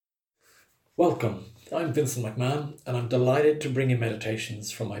Welcome. I'm Vincent McMahon, and I'm delighted to bring you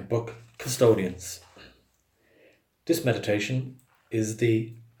meditations from my book, Custodians. This meditation is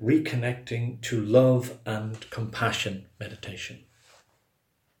the Reconnecting to Love and Compassion meditation.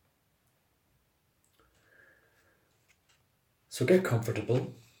 So get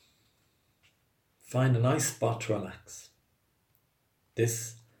comfortable. Find a nice spot to relax.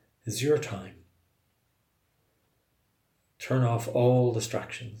 This is your time. Turn off all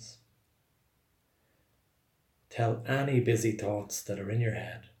distractions. Tell any busy thoughts that are in your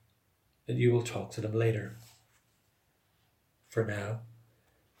head that you will talk to them later. For now,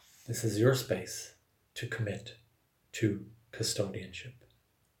 this is your space to commit to custodianship.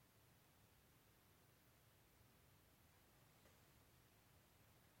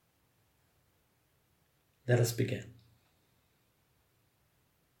 Let us begin.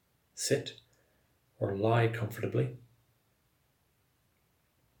 Sit or lie comfortably.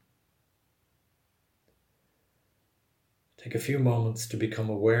 Take a few moments to become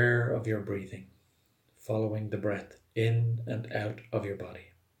aware of your breathing, following the breath in and out of your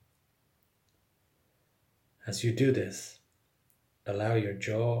body. As you do this, allow your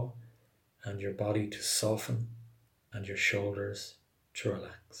jaw and your body to soften and your shoulders to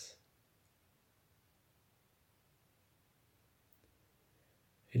relax.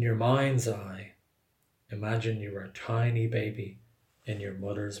 In your mind's eye, imagine you are a tiny baby in your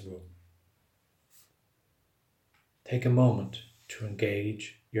mother's womb. Take a moment to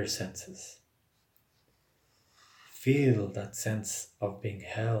engage your senses. Feel that sense of being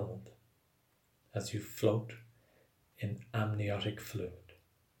held as you float in amniotic fluid.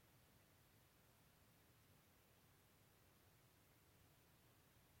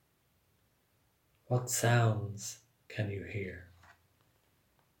 What sounds can you hear?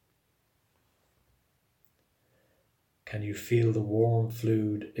 Can you feel the warm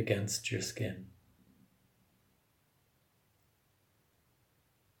fluid against your skin?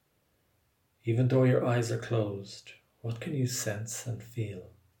 Even though your eyes are closed, what can you sense and feel?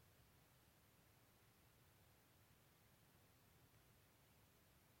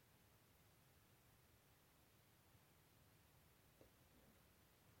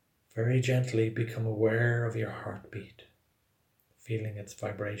 Very gently become aware of your heartbeat, feeling its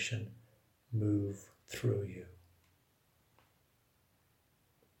vibration move through you.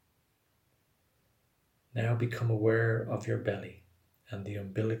 Now become aware of your belly and the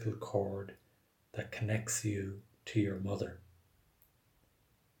umbilical cord that connects you to your mother.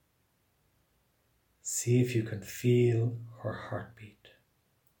 See if you can feel her heartbeat,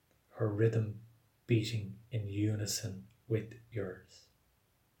 her rhythm beating in unison with yours.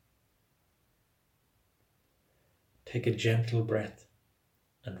 Take a gentle breath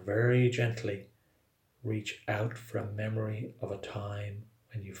and very gently reach out for a memory of a time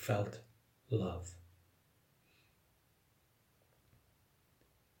when you felt love.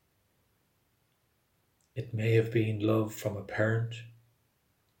 It may have been love from a parent,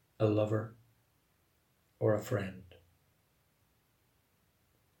 a lover, or a friend.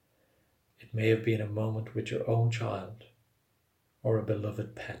 It may have been a moment with your own child or a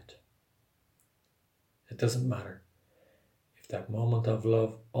beloved pet. It doesn't matter. If that moment of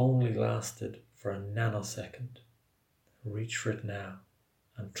love only lasted for a nanosecond, reach for it now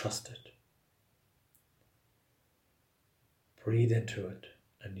and trust it. Breathe into it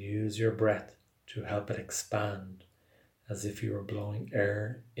and use your breath to help it expand as if you were blowing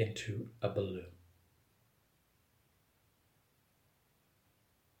air into a balloon.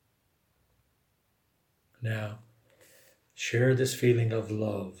 Now, share this feeling of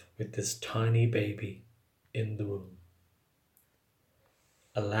love with this tiny baby in the womb.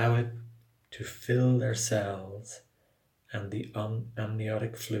 Allow it to fill their cells and the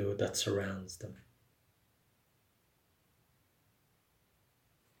amniotic fluid that surrounds them.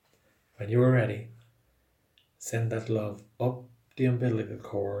 When you are ready, send that love up the umbilical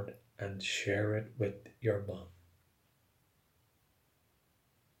cord and share it with your mom.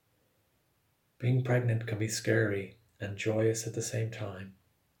 Being pregnant can be scary and joyous at the same time,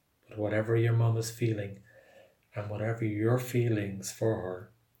 but whatever your mom is feeling and whatever your feelings for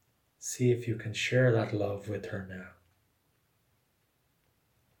her, see if you can share that love with her now.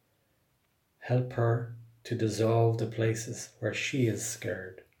 Help her to dissolve the places where she is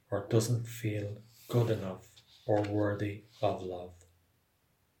scared or doesn't feel good enough or worthy of love.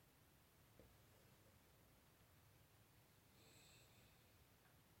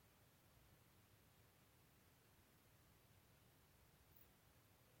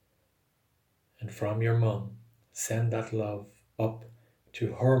 And from your mum, send that love up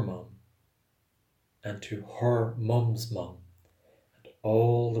to her mum and to her mum's mum and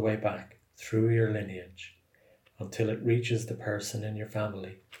all the way back through your lineage until it reaches the person in your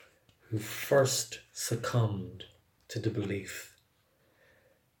family who first succumbed to the belief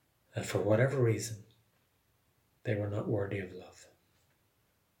that for whatever reason they were not worthy of love.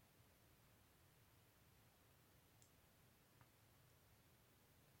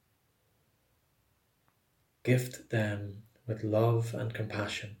 Gift them with love and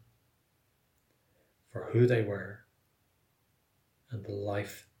compassion for who they were and the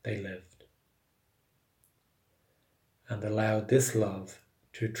life they lived. And allow this love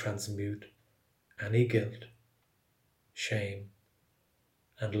to transmute any guilt, shame,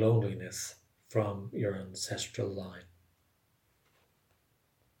 and loneliness from your ancestral line.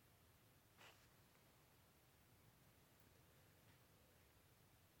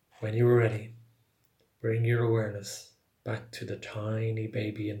 When you are ready, bring your awareness back to the tiny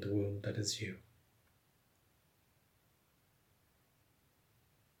baby in the womb that is you.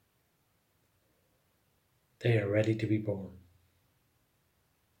 They are ready to be born.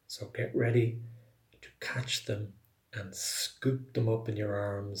 So get ready to catch them and scoop them up in your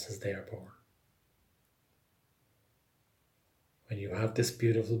arms as they are born. When you have this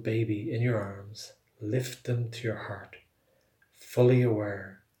beautiful baby in your arms, lift them to your heart, fully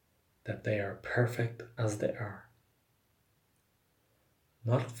aware that they are perfect as they are.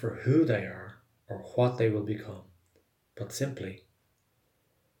 Not for who they are or what they will become, but simply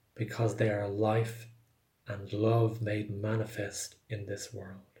because they are life and love made manifest in this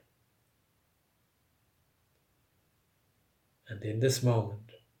world. And in this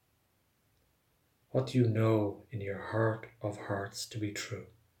moment, what do you know in your heart of hearts to be true?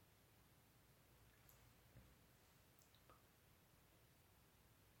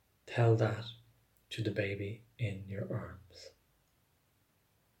 Tell that to the baby in your arms.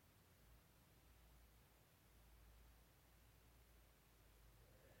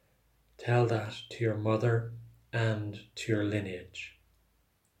 Tell that to your mother and to your lineage,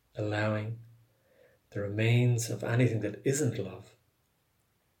 allowing the remains of anything that isn't love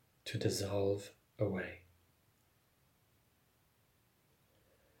to dissolve away.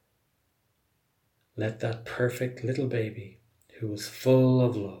 Let that perfect little baby who is full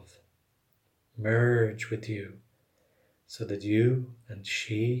of love merge with you so that you and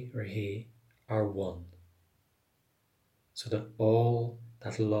she or he are one, so that all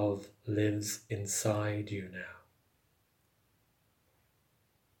that love lives inside you now.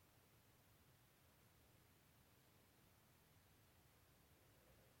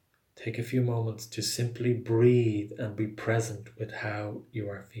 Take a few moments to simply breathe and be present with how you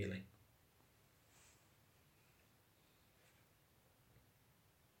are feeling.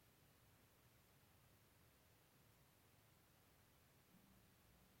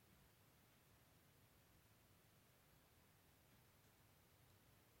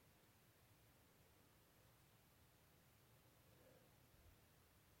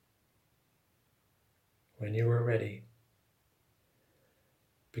 When you are ready,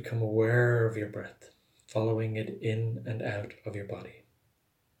 become aware of your breath, following it in and out of your body.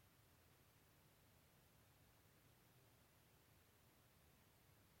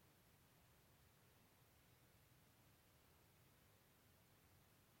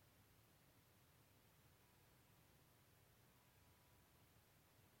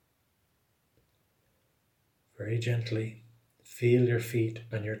 Very gently, feel your feet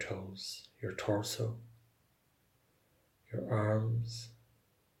and your toes, your torso, your arms,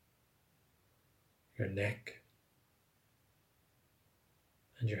 your neck,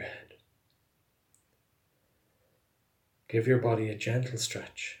 and your head. Give your body a gentle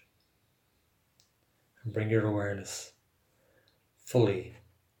stretch and bring your awareness fully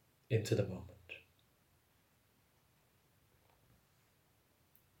into the moment.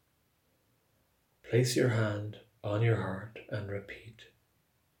 Place your hand on your heart and repeat,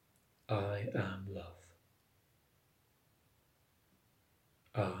 I am love.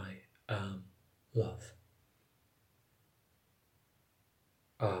 I am love.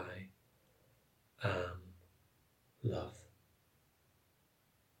 I am love.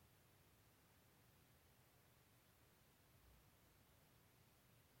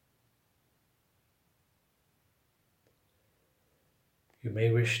 You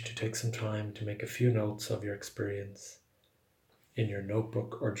may wish to take some time to make a few notes of your experience in your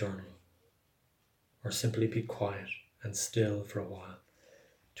notebook or journal, or simply be quiet and still for a while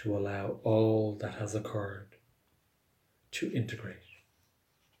to allow all that has occurred to integrate.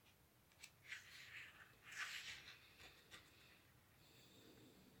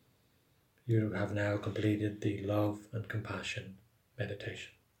 You have now completed the love and compassion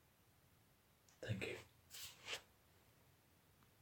meditation. Thank you.